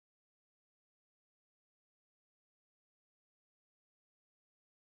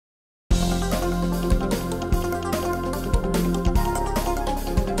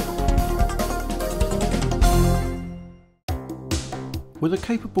With a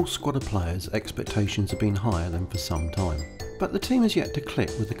capable squad of players, expectations have been higher than for some time. But the team has yet to click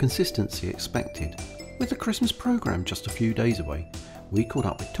with the consistency expected. With the Christmas programme just a few days away, we caught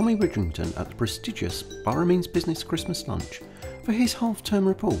up with Tommy Widdrington at the prestigious Borough Means Business Christmas lunch for his half-term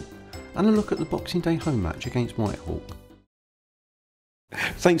report and a look at the Boxing Day home match against Whitehawk.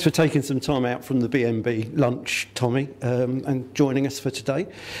 Thanks for taking some time out from the BMB lunch, Tommy, and joining us for today.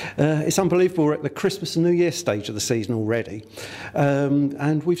 It's unbelievable, we're at the Christmas and New Year stage of the season already,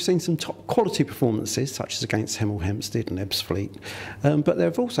 and we've seen some top quality performances such as against Hemel Hempstead and Ebbsfleet, but there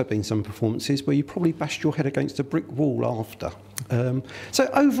have also been some performances where you probably bashed your head against a brick wall after. So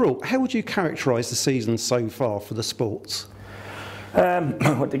overall, how would you characterise the season so far for the sports?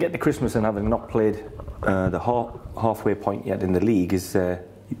 Well, to get to Christmas and having not played the halfway point yet in the league is a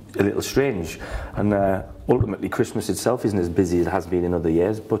little strange, and ultimately Christmas itself isn't as busy as it has been in other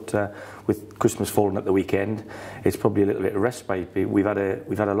years, but with Christmas falling at the weekend, it's probably a little bit of respite. We've had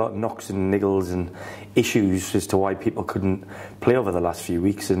a lot of knocks and niggles and issues as to why people couldn't play over the last few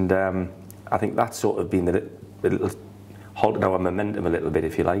weeks, and I think that's sort of been a little halted our momentum a little bit,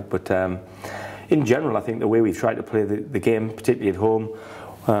 if you like, but in general, I think the way we've tried to play the game, particularly at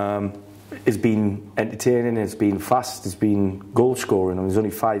home, has been entertaining, it's been fast, it's been goal scoring, and there's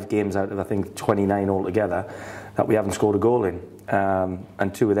only 5 games out of, I think, 29 altogether that we haven't scored a goal in,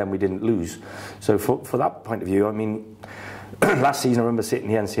 and 2 of them we didn't lose. So for that point of view, I mean, last season I remember sitting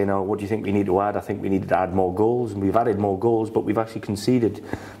here and saying, oh, what do you think we need to add? I think we needed to add more goals, and we've added more goals, but we've actually conceded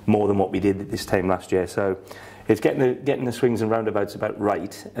more than what we did this time last year. So it's getting the swings and roundabouts about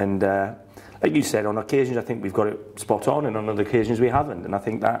right, and like you said, on occasions I think we've got it spot on, and on other occasions we haven't. And I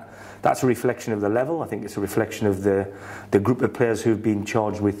think that's a reflection of the level. I think it's a reflection of the group of players who've been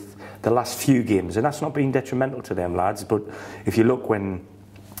charged with the last few games. And that's not been detrimental to them, lads. But if you look when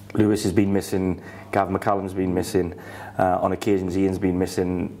Lewis has been missing, Gav McCallum's been missing, on occasions Ian's been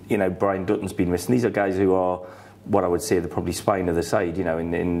missing, you know, Brian Dutton's been missing. These are guys who are what I would say the probably spine of the side, you know,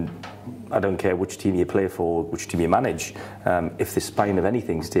 in I don't care which team you play for, which team you manage, if the spine of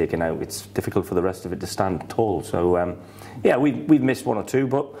anything's taken out, it's difficult for the rest of it to stand tall. So yeah, we've missed 1 or 2,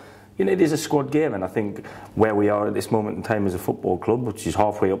 but you know, it is a squad game, and I think where we are at this moment in time as a football club, which is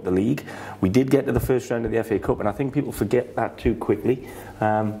halfway up the league, we did get to the first round of the FA Cup, and I think people forget that too quickly,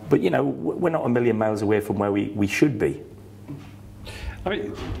 but you know, we're not a million miles away from where we should be. I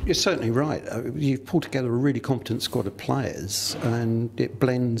mean, you're certainly right. You've pulled together a really competent squad of players, and it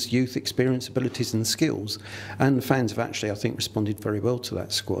blends youth, experience, abilities and skills, and the fans have actually, I think, responded very well to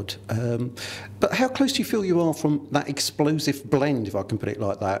that squad. But how close do you feel you are from that explosive blend, if I can put it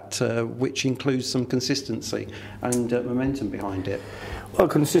like that, which includes some consistency and momentum behind it? Well,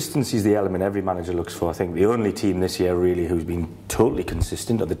 consistency is the element every manager looks for. I think the only team this year really who's been totally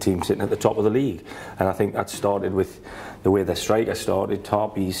consistent are the team sitting at the top of the league, and I think that started with the way their striker started.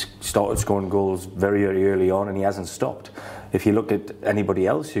 Tarpey's started scoring goals very, very early on, and he hasn't stopped. If you look at anybody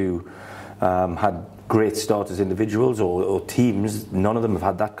else who had great start as individuals or teams, none of them have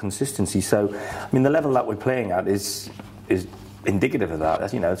had that consistency. So, I mean, the level that we're playing at is indicative of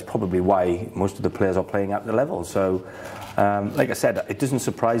that. You know, it's probably why most of the players are playing at the level. So, like I said, it doesn't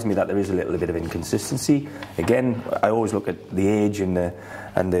surprise me that there is a little bit of inconsistency. Again, I always look at the age and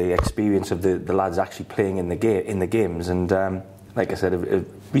the experience of the lads actually playing in the games, and like I said,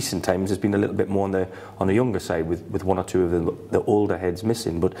 recent times there's been a little bit more on the younger side with 1 or 2 of the older heads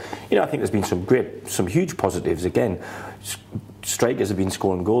missing. But you know, I think there's been some huge positives. Again, strikers have been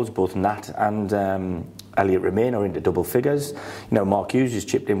scoring goals, both Nat and Elliot Remain are into double figures. You know, Mark Hughes has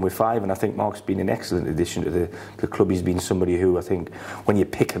chipped in with 5, and I think Mark's been an excellent addition to the club. He's been somebody who, I think, when you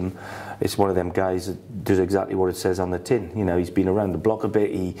pick him, it's one of them guys that does exactly what it says on the tin. You know, he's been around the block a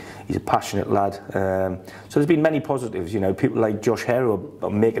bit, he's a passionate lad. So there's been many positives. You know, people like Josh Hare are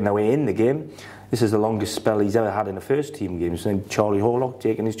making their way in the game. This is the longest spell he's ever had in a first team game. So Charlie Horlock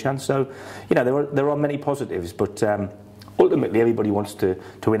taking his chance. So, you know, there are many positives, but ultimately everybody wants to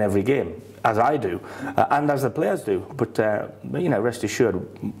win every game, as I do, and as the players do. But you know, rest assured,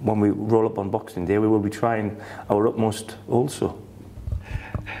 when we roll up on Boxing Day, we will be trying our utmost also.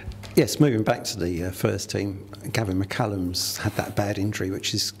 Yes, moving back to the first team, Gavin McCallum's had that bad injury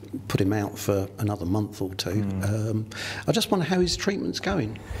which has put him out for another month or 2. I just wonder how his treatment's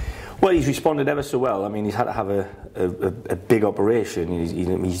going. Well, he's responded ever so well. I mean, he's had to have a big operation.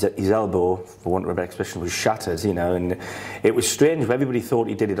 His elbow, for want of a better expression, was shattered, you know, and it was strange. Everybody thought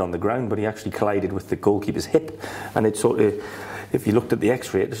he did it on the ground, but he actually collided with the goalkeeper's hip, and it sort of if you looked at the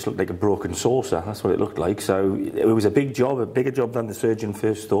X-ray, it just looked like a broken saucer. That's what it looked like. So it was a big job, a bigger job than the surgeon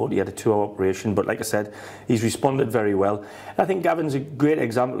first thought. He had a 2-hour operation, but like I said, he's responded very well. I think Gavin's a great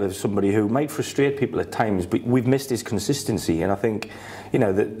example of somebody who might frustrate people at times, but we've missed his consistency. And I think, you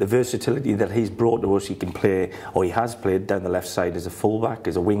know, the versatility that he's brought to us, he can play, or he has played down the left side as a fullback,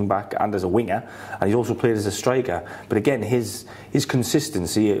 as a wing back, and as a winger, and he's also played as a striker. But again, his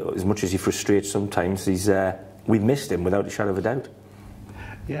consistency, as much as he frustrates sometimes, we've missed him without a shadow of a doubt.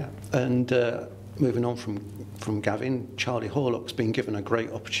 Yeah, and moving on from Gavin, Charlie Horlock's been given a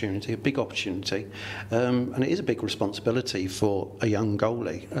great opportunity, a big opportunity, and it is a big responsibility for a young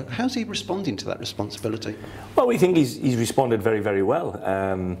goalie. How's he responding to that responsibility? Well, we think he's responded very, very well.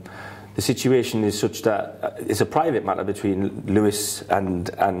 The situation is such that it's a private matter between Lewis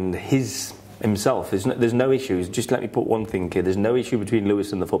and himself. There's no issues. Just let me put one thing here. There's no issue between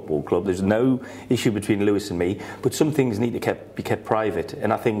Lewis and the football club. There's no issue between Lewis and me. But some things need to be kept private.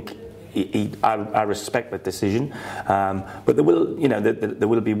 And I think I respect that decision. But there will, you know, there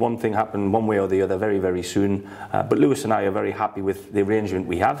will be one thing happen one way or the other very, very soon. But Lewis and I are very happy with the arrangement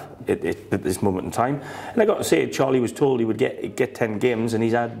we have at this moment in time. And I got to say, Charlie was told he would get 10 games, and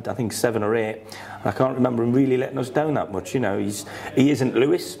he's had, I think, 7 or 8. I can't remember him really letting us down that much. You know, he isn't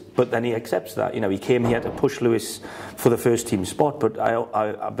Lewis, but then he accepts that. You know, he came here to push Lewis for the first team spot. But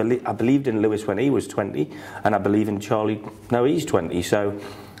I believed in Lewis when he was 20, and I believe in Charlie now he's 20. So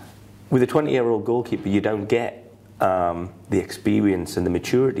with a 20-year-old goalkeeper, you don't get the experience and the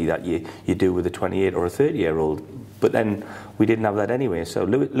maturity that you do with a 28 or a 30-year-old. But then we didn't have that anyway. So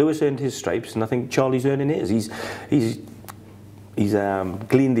Lewis earned his stripes, and I think Charlie's earning his. He's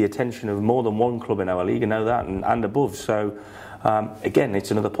gleaned the attention of more than one club in our league, and now that and above. So again,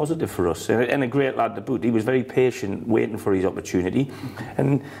 it's another positive for us, and a great lad to boot. He was very patient, waiting for his opportunity,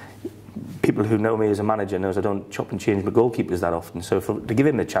 and people who know me as a manager knows I don't chop and change my goalkeepers that often. So to give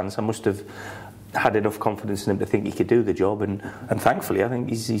him the chance, I must have had enough confidence in him to think he could do the job, and thankfully I think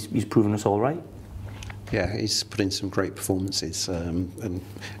he's proven us all right. Yeah, he's put in some great performances, and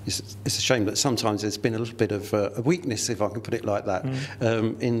it's a shame that sometimes there's been a little bit of a weakness, if I can put it like that,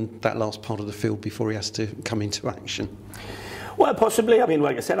 in that last part of the field before he has to come into action. Well, possibly. I mean,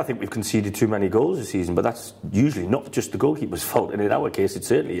 like I said, I think we've conceded too many goals this season, but that's usually not just the goalkeeper's fault, and in our case it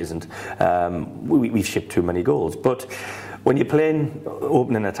certainly isn't. We've shipped too many goals. But when you're playing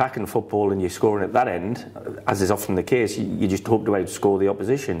open and attacking football and you're scoring at that end, as is often the case, you just hope to outscore the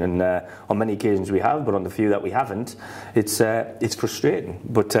opposition, and on many occasions we have, but on the few that we haven't, it's frustrating.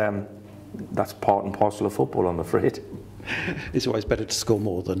 But that's part and parcel of football, I'm afraid. It's always better to score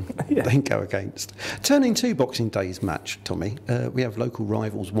more than go against. Turning to Boxing Day's match, Tommy, we have local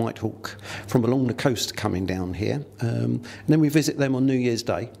rivals Whitehawk from along the coast coming down here, and then we visit them on New Year's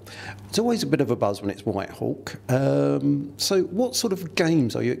Day. It's always a bit of a buzz when it's Whitehawk. So what sort of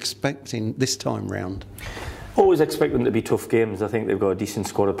games are you expecting this time round? Always expect them to be tough games. I think they've got a decent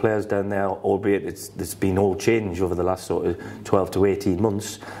squad of players down there, albeit there's been all change over the last sort of 12 to 18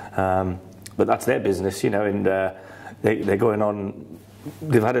 months. But that's their business, you know, and they're going on.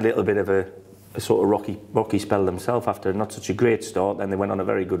 They've had a little bit of a sort of rocky spell themselves after not such a great start. Then they went on a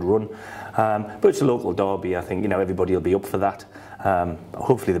very good run. But it's a local derby. I think, you know, everybody will be up for that.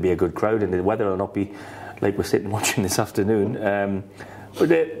 Hopefully there'll be a good crowd, and the weather will not be like we're sitting watching this afternoon.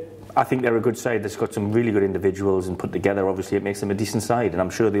 But I think they're a good side that's got some really good individuals, and put together, obviously, it makes them a decent side, and I'm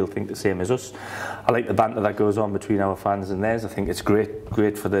sure they'll think the same as us. I like the banter that goes on between our fans and theirs. I think it's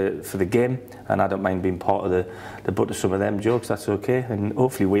great for the game, and I don't mind being part of the butt of some of them jokes. That's okay, and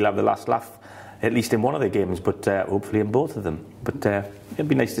hopefully we'll have the last laugh, at least in one of the games, but hopefully in both of them. But it'd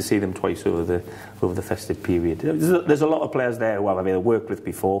be nice to see them twice over the festive period. There's a lot of players there who I've either worked with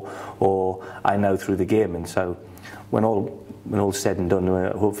before or I know through the game, and so when all's said and done,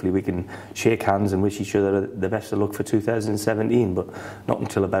 hopefully we can shake hands and wish each other the best of luck for 2017, but not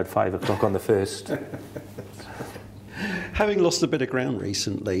until about 5 o'clock on the 1st. Having lost a bit of ground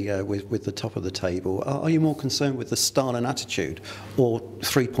recently with the top of the table, are you more concerned with the style and attitude, or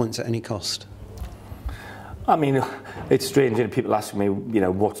 3 points at any cost? I mean, it's strange, you know, people ask me, you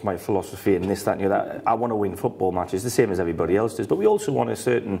know, what's my philosophy and this, that and that. I want to win football matches, the same as everybody else does, but we also want a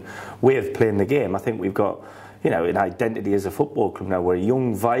certain way of playing the game. I think we've got, you know, an identity as a football club now. We're a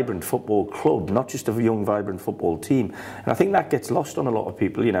young, vibrant football club, not just a young, vibrant football team. And I think that gets lost on a lot of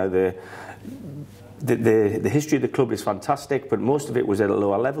people. You know, the history of the club is fantastic, but most of it was at a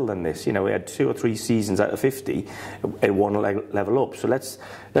lower level than this. You know, we had 2 or 3 seasons out of 50 at one level up. So let's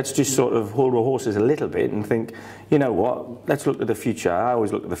just sort of hold our horses a little bit and think, you know what, let's look to the future. I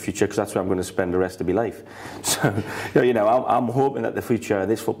always look to the future because that's where I'm going to spend the rest of my life. So, you know, I'm hoping that the future of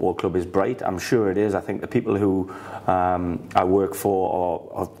this football club is bright. I'm sure it is. I think the people who I work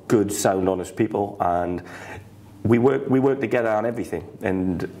for are good, sound, honest people, and we work together on everything.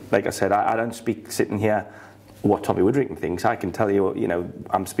 And like I said, I don't speak sitting here what Tommy Widdrington thinks. I can tell you, you know,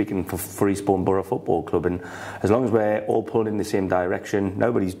 I'm speaking for Eastbourne Borough Football Club, and as long as we're all pulling in the same direction,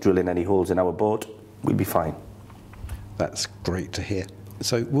 nobody's drilling any holes in our boat, we'll be fine. That's great to hear.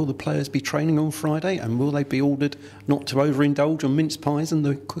 So will the players be training on Friday, and will they be ordered not to overindulge on mince pies and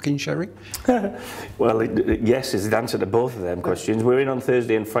the cooking sherry? Well, yes is the answer to both of them questions. We're in on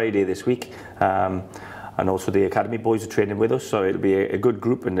Thursday and Friday this week. And also the academy boys are training with us, so it'll be a good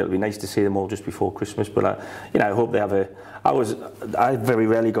group, and it'll be nice to see them all just before Christmas. But you know, I hope they have I very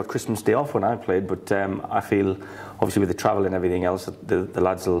rarely got Christmas Day off when I played, but I feel obviously with the travel and everything else, the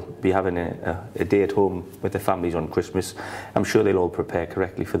lads will be having a day at home with their families on Christmas. I'm sure they'll all prepare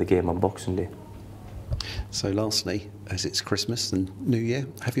correctly for the game on Boxing Day. So lastly, as it's Christmas and New Year,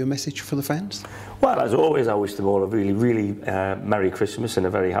 have you a message for the fans? Well, as always, I wish them all a really, really Merry Christmas and a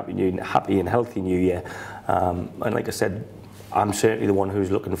very happy and healthy New Year. And like I said, I'm certainly the one who's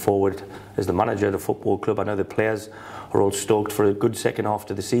looking forward as the manager of the football club. I know the players are all stoked for a good second half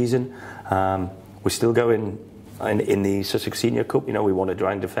to the season. We're still going in the Sussex Senior Cup. You know, we want to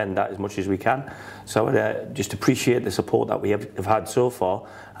try and defend that as much as we can. So just appreciate the support that we have had so far.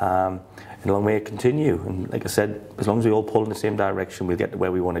 And long may it continue. And like I said, as long as we all pull in the same direction, we'll get to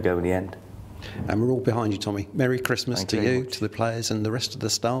where we want to go in the end. And we're all behind you, Tommy. Merry Christmas to you, to the players and the rest of the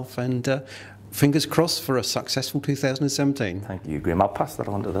staff, and fingers crossed for a successful 2017. Thank you, Graham. I'll pass that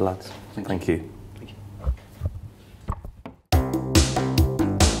on to the lads. Thank you.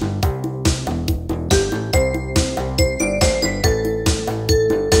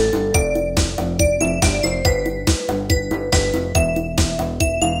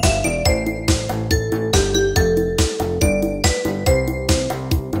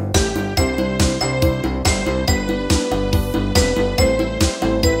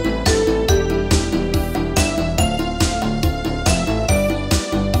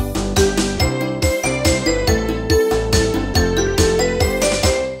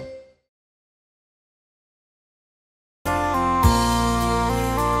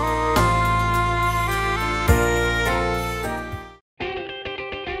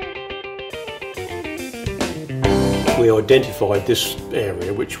 We identified this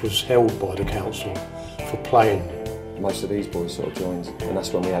area, which was held by the council, for playing. Most of these boys sort of joined, and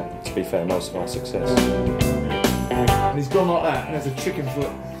that's when we had, to be fair, most of our success. And he's gone like that, and there's a chicken foot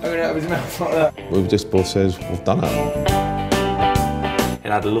going out of his mouth like that. We've just both said we've done it.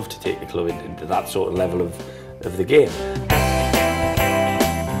 And I'd love to take the club into that sort of level of the game.